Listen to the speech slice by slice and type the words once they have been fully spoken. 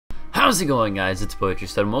How's it going, guys? It's Poetry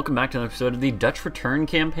Stud, and welcome back to another episode of the Dutch Return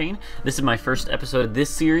campaign. This is my first episode of this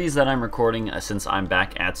series that I'm recording since I'm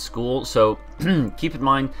back at school, so keep in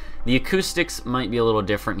mind the acoustics might be a little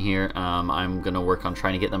different here. I'm going to work on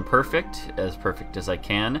trying to get them perfect as I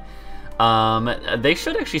can. They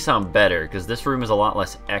should actually sound better, because this room is a lot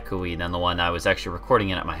less echoey than the one I was actually recording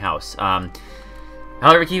in at my house.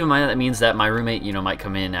 However, keep in mind that means that my roommate, might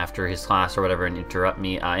come in after his class or whatever and interrupt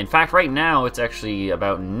me. In fact, right now it's actually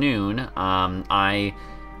about noon. I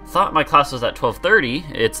thought my class was at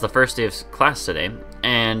 12:30. It's the first day of class today.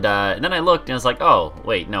 And then I looked and I was like, oh,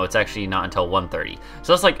 wait, no, it's actually not until 1:30.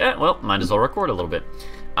 So I was like, well, might as well record a little bit.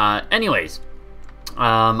 Anyways,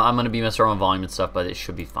 I'm going to be messing around with volume and stuff, but it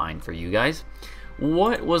should be fine for you guys.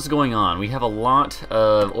 What was going on? We have a lot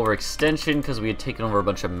of overextension because we had taken over a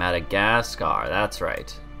bunch of Madagascar. That's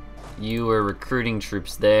right. You were recruiting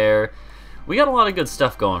troops there. We got a lot of good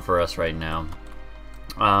stuff going for us right now.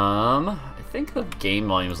 I think the game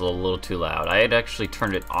volume was a little too loud. I had actually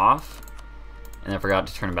turned it off and I forgot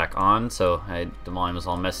to turn it back on, so the volume was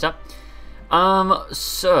all messed up.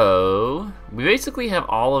 So we basically have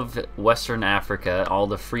all of Western Africa, all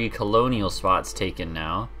the free colonial spots taken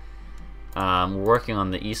now. We're working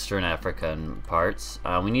on the Eastern African parts.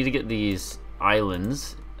 We need to get these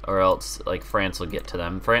islands, or else like France will get to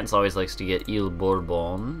them. France always likes to get Ile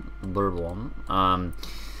Bourbon.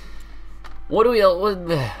 What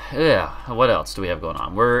else do we have going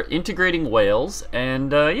on? We're integrating Wales,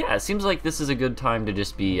 and yeah, it seems like this is a good time to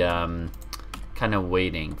just be kind of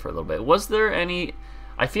waiting for a little bit. Was there any?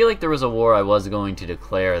 I feel like there was a war I was going to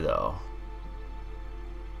declare though.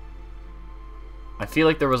 I feel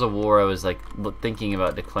like there was a war I was like thinking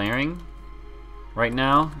about declaring right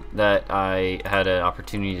now that I had an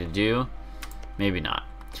opportunity to do. Maybe not.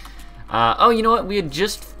 Oh, you know what? We had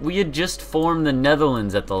just formed the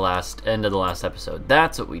Netherlands at the end of the last episode.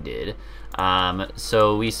 That's what we did.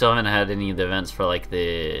 So we still haven't had any of the events for like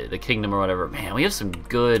the kingdom or whatever. Man, we have some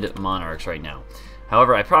good monarchs right now.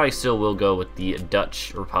 However, I probably still will go with the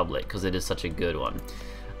Dutch Republic because it is such a good one.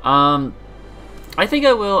 I think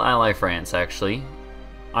I will ally France, actually.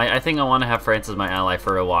 I think I want to have France as my ally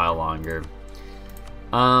for a while longer.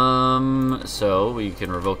 So we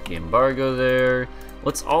can revoke the embargo there.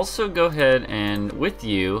 Let's also go ahead and, with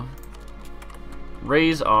you,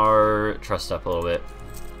 raise our trust up a little bit.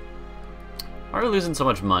 Why are we losing so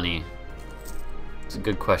much money? It's a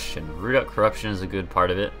good question. Root out corruption is a good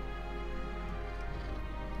part of it.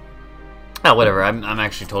 Oh, whatever. I'm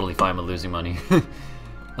actually totally fine with losing money.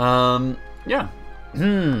 Yeah.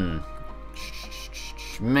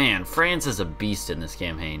 Man, France is a beast in this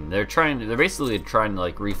campaign. They're basically trying to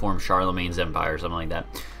like reform Charlemagne's empire or something like that.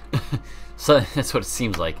 So that's what it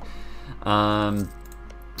seems like. Of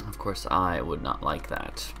course, I would not like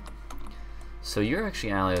that. So you're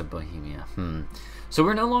actually ally of Bohemia. So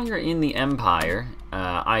we're no longer in the empire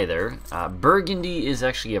either. Burgundy is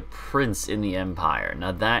actually a prince in the empire.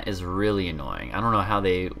 Now that is really annoying. I don't know how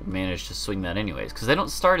they managed to swing that anyways, because they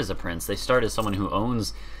don't start as a prince. They start as someone who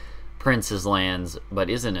owns prince's lands but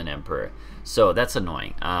isn't an emperor. So that's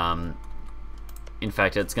annoying. In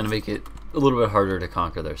fact, it's going to make it a little bit harder to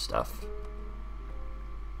conquer their stuff.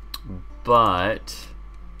 But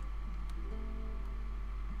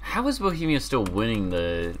how is Bohemia still winning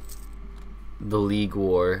the League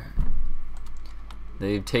War?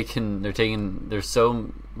 They're so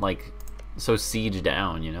sieged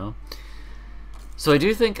down, you know. So I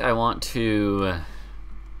do think I want to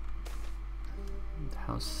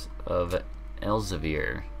House of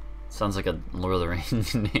Elsevier. Sounds like a Lord of the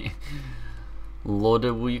Rings name.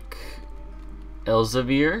 Lodewijk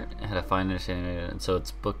Elsevier. I had a fine understanding of it. So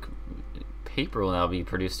its book paper will now be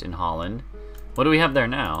produced in Holland. What do we have there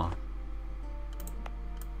now?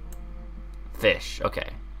 Fish.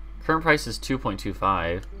 Okay. Current price is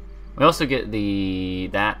 2.25. We also get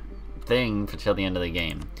that thing till the end of the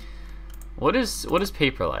game. What is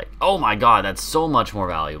paper like? Oh my god, that's so much more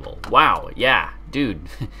valuable. Wow. Yeah, dude.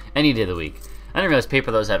 Any day of the week. I didn't realize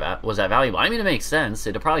paper was that valuable. I mean, it makes sense.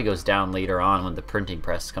 It probably goes down later on when the printing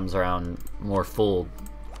press comes around more full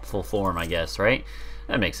form, I guess, right?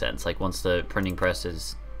 That makes sense. Like once the printing press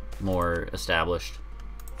is more established,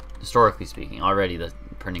 historically speaking. Already the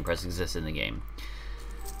printing press exists in the game.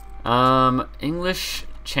 English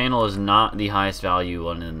channel is not the highest value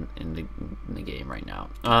one in the game right now.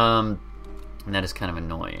 And that is kind of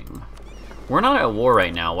annoying. We're not at war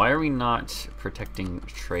right now. Why are we not protecting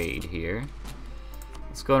trade here?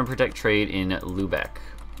 Let's go and protect trade in Lubeck.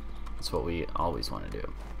 That's what we always want to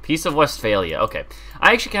do. Peace of Westphalia. Okay.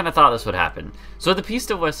 I actually kind of thought this would happen. So the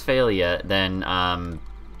Peace of Westphalia, then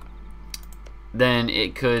then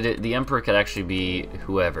the emperor could actually be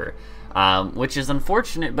whoever, which is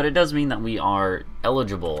unfortunate, but it does mean that we are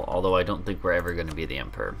eligible, although I don't think we're ever going to be the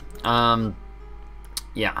emperor.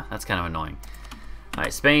 Yeah, that's kind of annoying.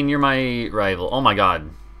 Alright, Spain, you're my rival. Oh my god.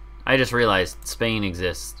 I just realized Spain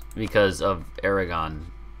exists because of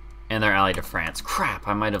Aragon, and they're allied to France. Crap,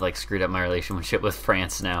 I might have like screwed up my relationship with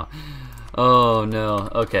France now. Oh no.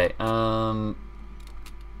 Okay.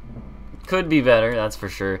 Could be better, that's for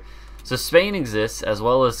sure. So Spain exists as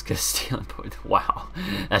well as Castile. Wow,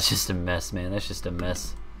 that's just a mess, man. That's just a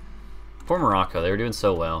mess. Poor Morocco, they were doing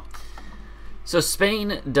so well. So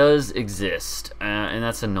Spain does exist, and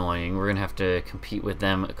that's annoying. We're gonna have to compete with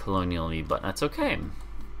them colonially, but that's okay.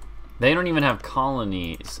 They don't even have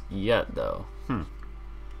colonies yet, though.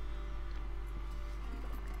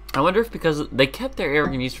 I wonder if because they kept their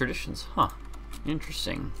Aragonese traditions. Huh.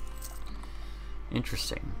 Interesting.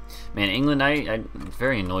 Interesting. Man, England, I'm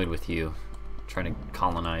very annoyed with you trying to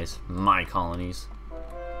colonize my colonies.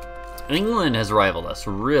 England has rivaled us,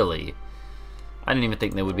 really. I didn't even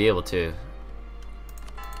think they would be able to.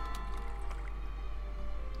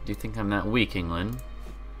 Do you think I'm that weak, England?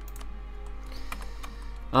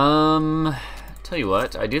 Tell you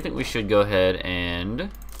what, I do think we should go ahead and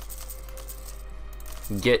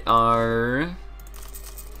get our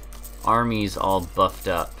armies all buffed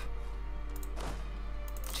up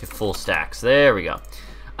to full stacks. There we go.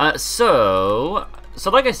 So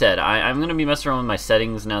like I said, I'm gonna be messing around with my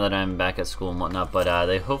settings now that I'm back at school and whatnot, but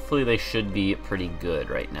hopefully they should be pretty good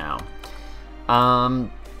right now.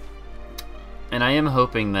 And I am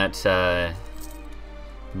hoping that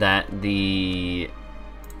the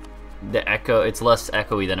echo, it's less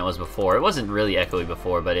echoey than it was before. It wasn't really echoey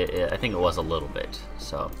before, but I think it was a little bit.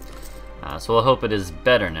 So we'll hope it is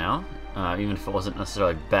better now, even if it wasn't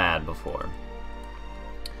necessarily bad before.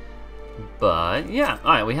 But yeah,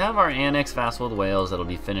 alright, we have our annex vassal with Wales that'll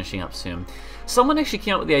be finishing up soon. Someone actually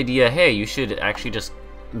came up with the idea, hey, you should actually just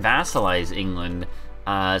vassalize England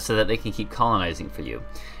so that they can keep colonizing for you.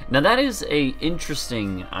 Now that is a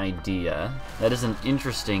interesting idea. That is an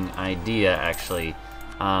interesting idea, actually.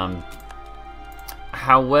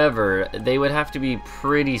 However, they would have to be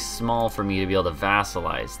pretty small for me to be able to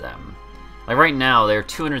vassalize them. Like right now, they're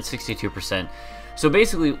 262%. So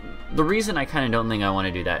basically, the reason I kind of don't think I want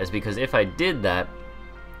to do that is because if I did that,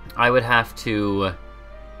 I would have to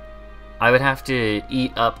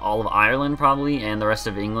eat up all of Ireland probably and the rest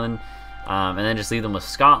of England, and then just leave them with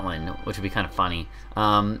Scotland, which would be kind of funny.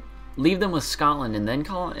 Leave them with Scotland and then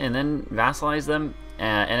vassalize them,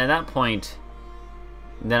 and at that point,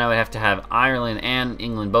 then I would have to have Ireland and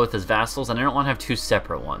England both as vassals, and I don't want to have two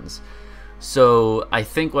separate ones. So I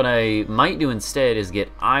think what I might do instead is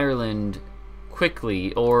get Ireland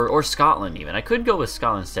quickly, or Scotland even. I could go with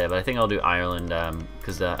Scotland instead, but I think I'll do Ireland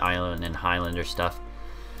because Ireland and Highlander stuff.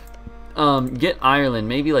 Get Ireland,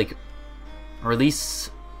 maybe like release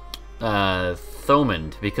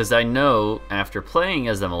Thomond, because I know after playing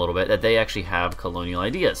as them a little bit that they actually have colonial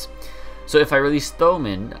ideas. So if I release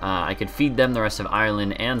Thomond, I could feed them the rest of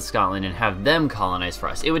Ireland and Scotland and have them colonize for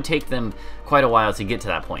us. It would take them quite a while to get to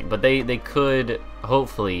that point, but they could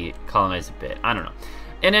hopefully colonize a bit. I don't know.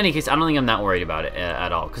 In any case, I don't think I'm that worried about it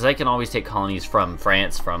at all, because I can always take colonies from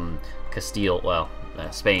France, from Castile, well,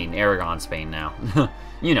 Spain, Aragon, Spain now.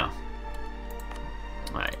 You know.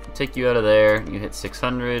 Alright, take you out of there. You hit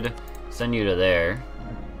 600. Send you to there.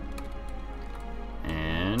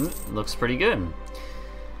 And looks pretty good.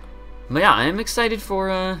 But yeah, I am excited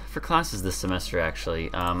for classes this semester, actually.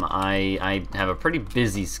 I have a pretty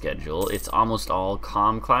busy schedule. It's almost all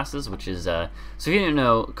comm classes, which is, so if you didn't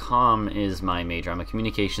know, comm is my major. I'm a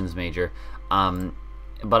communications major,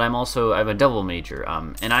 but I have a double major.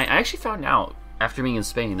 And I actually found out, after being in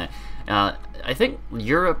Spain, that I think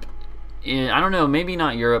Europe, I don't know, maybe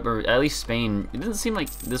not Europe, or at least Spain, it doesn't seem like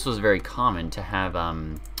this was very common to have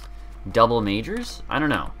double majors. I don't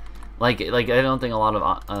know. Like I don't think a lot of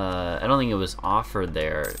I don't think it was offered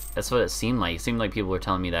there. That's what it seemed like. It seemed like people were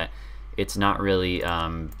telling me that it's not really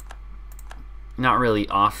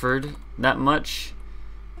offered that much.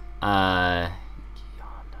 Guyana.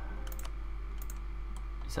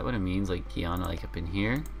 Is that what it means? Like Guyana, like up in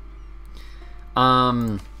here?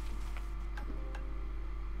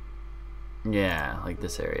 Yeah, like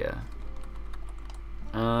this area.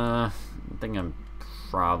 I think I'm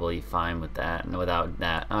probably fine with that and without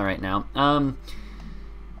that right now.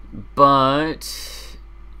 But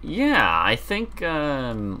yeah, I think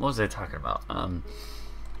what was I talking about?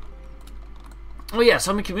 Oh yeah,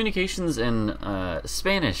 so I'm in communications and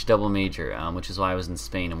Spanish double major, which is why I was in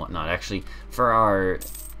Spain and whatnot. Actually, for our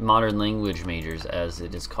modern language majors, as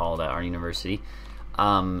it is called at our university,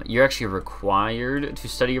 you're actually required to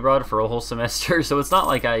study abroad for a whole semester. So it's not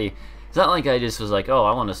like I just was like, oh,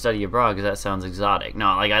 I want to study abroad because that sounds exotic.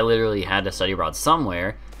 No, like I literally had to study abroad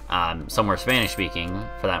somewhere, somewhere Spanish speaking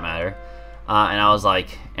for that matter. And I was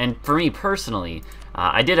like, and for me personally,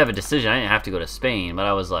 I did have a decision. I didn't have to go to Spain, but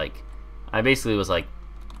I basically was like,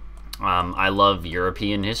 I love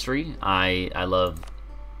European history. I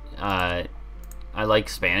like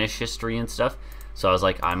Spanish history and stuff. So I was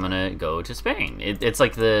like, I'm gonna go to Spain. It's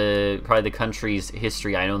like probably the country's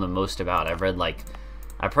history I know the most about. I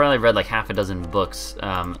probably read like half a dozen books,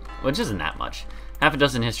 which isn't that much. Half a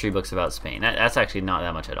dozen history books about Spain. That's actually not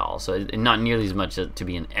that much at all. So not nearly as much to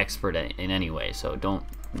be an expert in any way. So don't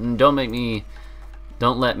let me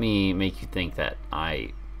make you think that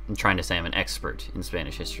I'm trying to say I'm an expert in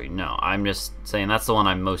Spanish history. No, I'm just saying that's the one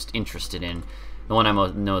I'm most interested in, the one I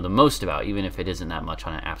know the most about, even if it isn't that much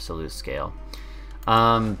on an absolute scale.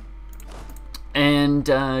 Yeah,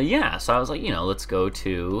 so I was like, let's go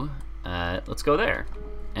there,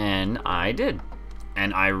 and I did,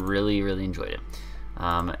 and I really, really enjoyed it.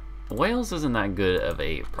 Wales isn't that good of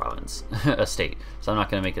a province, a state, so I'm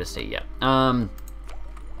not gonna make it a state yet.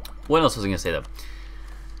 What else was I gonna say though?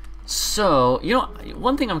 So,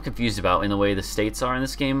 one thing I'm confused about in the way the states are in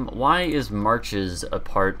this game, why is Marches a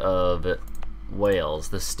part of Wales,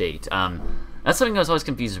 the state? That's something I was always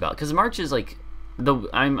confused about, because Marches, like,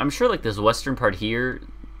 I'm sure, like, this western part here,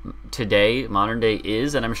 today, modern day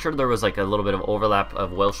is, and I'm sure there was, like, a little bit of overlap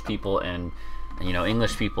of Welsh people and,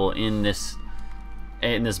 English people in this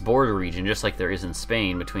border region, just like there is in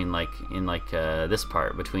Spain, between, like, this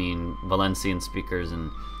part, between Valencian speakers and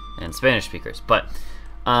Spanish speakers, but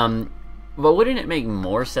wouldn't it make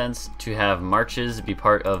more sense to have Marches be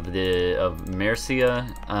part of Murcia,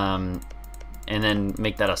 and then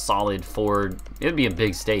make that a solid it would be a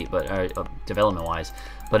big state, but development-wise,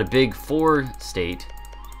 but a big 4 state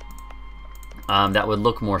that would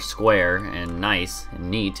look more square and nice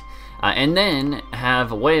and neat, and then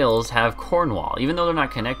have Wales have Cornwall, even though they're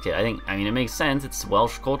not connected. I mean, it makes sense. It's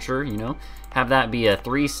Welsh culture, have that be a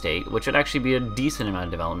 3 state, which would actually be a decent amount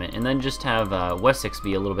of development, and then just have Wessex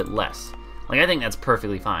be a little bit less. Like, I think that's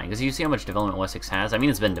perfectly fine, because you see how much development Wessex has. I mean,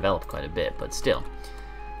 it's been developed quite a bit, but still,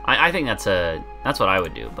 I think that's what I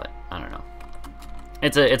would do. But I don't know.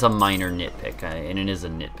 It's a minor nitpick, and it is a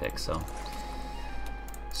nitpick. So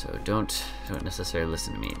don't necessarily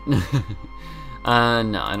listen to me.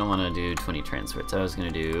 No, I don't want to do 20 transfers. I was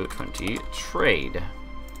gonna do 20 trade.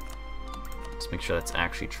 Let's make sure that's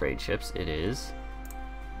actually trade ships. It is.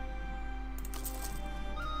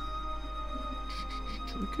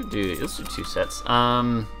 We could do, let's do 2 sets.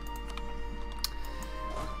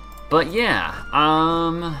 But yeah,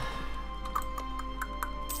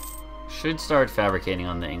 should start fabricating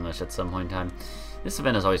on the English at some point in time. This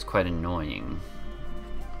event is always quite annoying.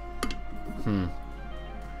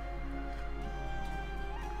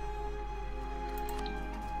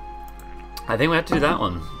 I think we have to do that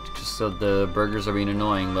one. Just so the burgers are being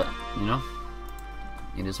annoying, but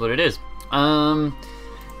it is what it is.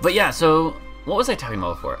 But yeah, so what was I talking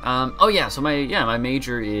about before? Oh yeah, so my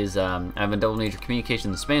major is I have a double major, communication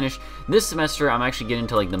and Spanish. This semester I'm actually getting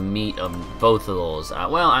to like the meat of both of those.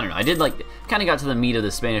 Well, I don't know. I did kind of got to the meat of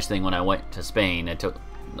the Spanish thing when I went to Spain. I took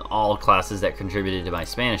all classes that contributed to my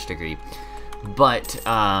Spanish degree, but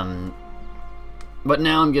now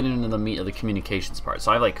I'm getting into the meat of the communications part.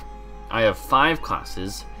 So I have 5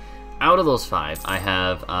 classes. Out of those 5, I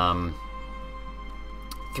have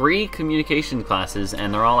 3 communication classes,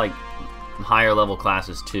 and they're all like higher level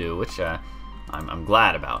classes too, which I'm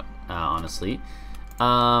glad about, honestly.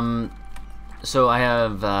 So I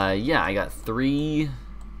have I got 3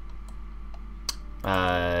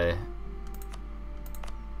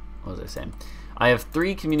 what was I saying? I have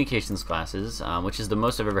 3 communications classes, which is the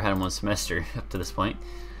most I've ever had in one semester up to this point.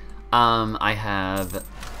 I have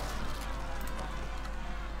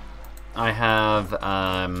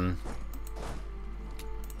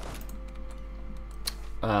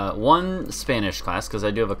 1 Spanish class, because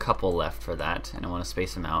I do have a couple left for that, and I want to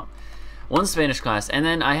space them out. 1 Spanish class, and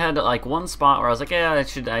then I had like 1 spot where I was like, yeah, I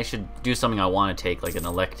should do something I want to take, like an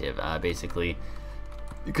elective, basically,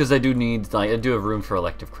 because I do have room for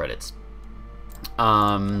elective credits.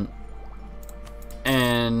 And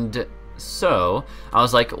so I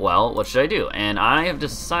was like, well, what should I do? And I have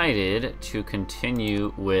decided to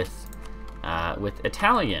continue with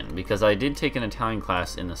Italian, because I did take an Italian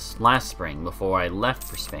class in this last spring before I left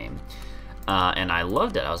for Spain, and I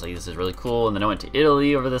loved it. I was like, this is really cool. And then I went to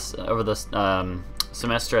Italy over this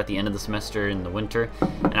semester, at the end of the semester in the winter,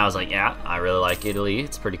 and I was like, yeah, I really like Italy.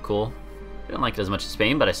 It's pretty cool. I didn't like it as much as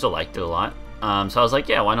Spain, but I still liked it a lot. So I was like,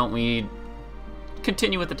 yeah, why don't we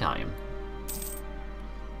continue with Italian.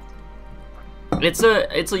 It's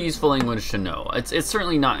a useful language to know. It's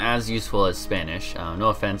certainly not as useful as Spanish. No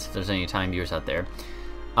offense if there's any Italian viewers out there.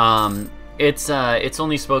 It's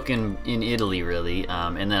only spoken in Italy, really,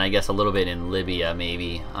 and then I guess a little bit in Libya,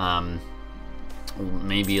 maybe.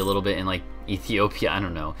 Maybe a little bit in like Ethiopia. I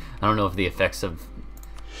don't know. I don't know if the effects of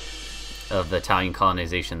the Italian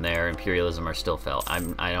colonization there, imperialism, are still felt.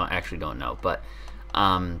 I actually don't know. But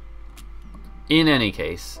in any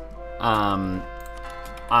case,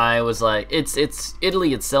 I was like, it's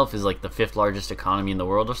Italy itself is like the 5th largest economy in the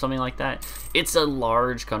world or something like that. It's a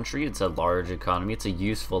large country. It's a large economy. It's a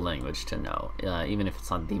useful language to know, even if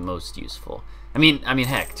it's not the most useful. I mean,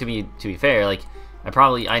 heck, to be fair, like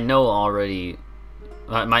I know already.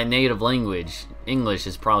 My native language, English,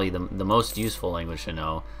 is probably the most useful language to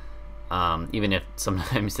know. Even if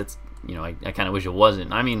sometimes it's, you know, I kind of wish it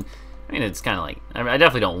wasn't. I mean, it's kind of like, I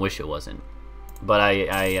definitely don't wish it wasn't, but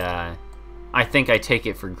I think I take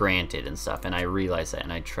it for granted and stuff, and I realize that,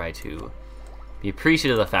 and I try to be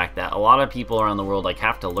appreciative of the fact that a lot of people around the world like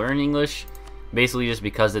have to learn English, basically just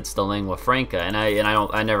because it's the lingua franca, and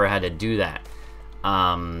I never had to do that,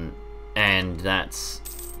 and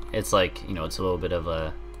it's like, you know, it's a little bit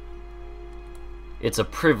of it's a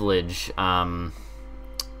privilege, and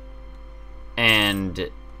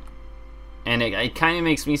it kind of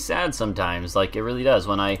makes me sad sometimes, like it really does,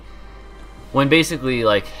 when basically,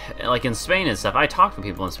 like in Spain and stuff, I talk to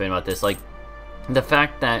people in Spain about this, like the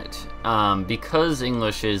fact that because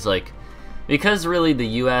English is like, because really the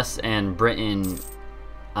U.S. and Britain,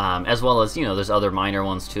 as well as, you know, there's other minor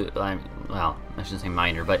ones too, well, I shouldn't say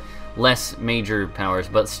minor, but less major powers,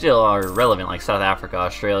 but still are relevant, like South Africa,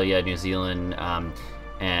 Australia, New Zealand,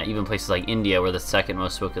 and even places like India, where the 2nd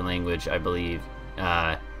most spoken language, I believe,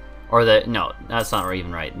 no, that's not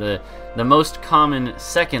even right. The most common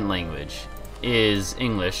 2nd language is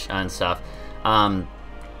English and stuff.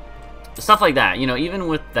 Stuff like that, you know, even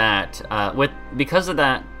with that, because of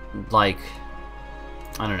that, like,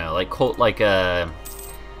 I don't know, like a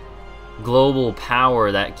global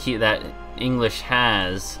power that English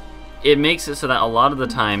has, it makes it so that a lot of the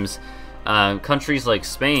times, countries like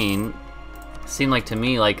Spain seem like, to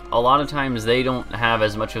me, like a lot of times they don't have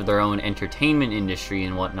as much of their own entertainment industry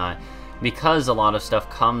and whatnot, because a lot of stuff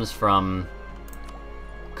comes from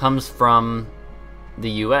the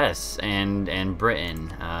U.S. and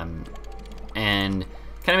Britain, and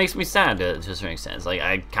kind of makes me sad to a certain extent. Like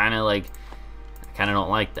I kind of don't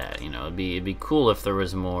like that, you know. It'd be cool if there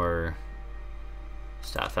was more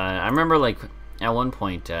stuff. I remember, like, at one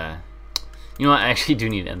point, you know what, I actually do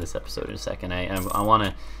need to end this episode in a second. I want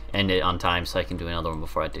to end it on time so I can do another one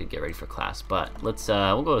before I have to get ready for class. But let's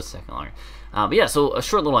we'll go a second longer. But yeah, so a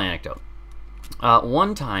short little anecdote.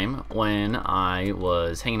 One time when I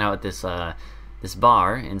was hanging out at this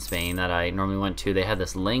bar in Spain that I normally went to, they had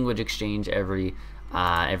this language exchange every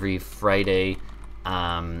Friday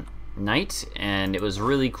night, and it was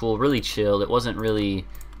really cool, really chilled. It wasn't really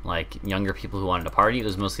like younger people who wanted to party. It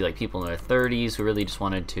was mostly like people in their 30s who really just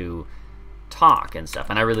wanted to talk and stuff,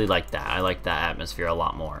 and I really liked that. I liked that atmosphere a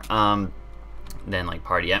lot more than like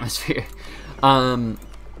party atmosphere.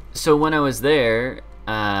 So when I was there,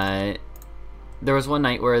 there was one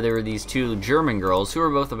night where there were these 2 German girls who were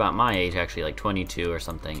both about my age, actually, like 22 or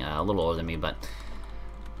something, a little older than me, but,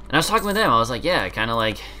 and I was talking with them. I was like, yeah, it kind of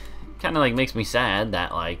like makes me sad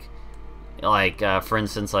that for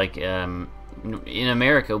instance, like in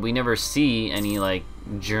America we never see any like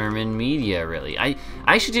German media, really. I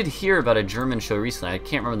actually did hear about a German show recently. I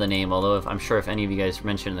can't remember the name, although I'm sure if any of you guys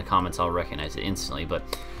mention in the comments, I'll recognize it instantly. But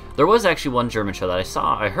there was actually one German show that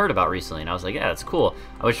I heard about recently, and I was like, yeah, that's cool.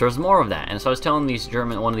 I wish there was more of that. And so I was telling one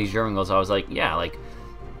of these German girls, I was like, yeah, like,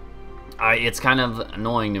 it's kind of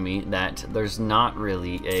annoying to me that there's not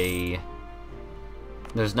really a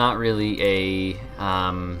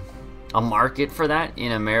market for that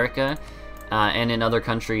in America, and in other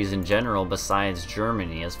countries in general besides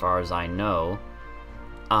Germany, as far as I know,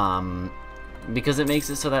 because it makes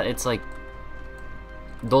it so that it's like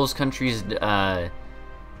those countries they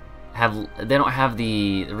don't have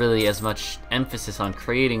the really as much emphasis on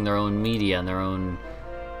creating their own media and their own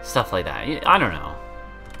stuff like that. I don't know,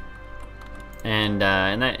 and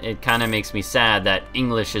that it kind of makes me sad that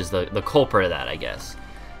English is the culprit of that, I guess.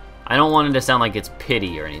 I don't want it to sound like it's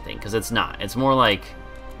pity or anything, because it's not. It's more like,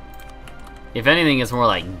 if anything, it's more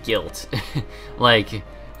like guilt. like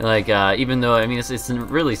even though, I mean, it's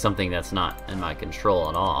really something that's not in my control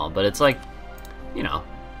at all, but it's like, you know,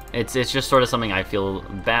 it's just sort of something I feel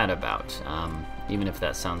bad about, even if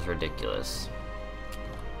that sounds ridiculous.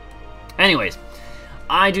 Anyways,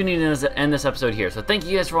 I do need to end this episode here. So thank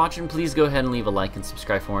you guys for watching. Please go ahead and leave a like and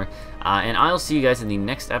subscribe for more. And I'll see you guys in the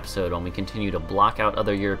next episode when we continue to block out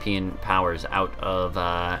other European powers out of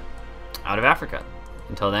Africa.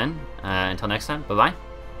 Until then, until next time, bye-bye.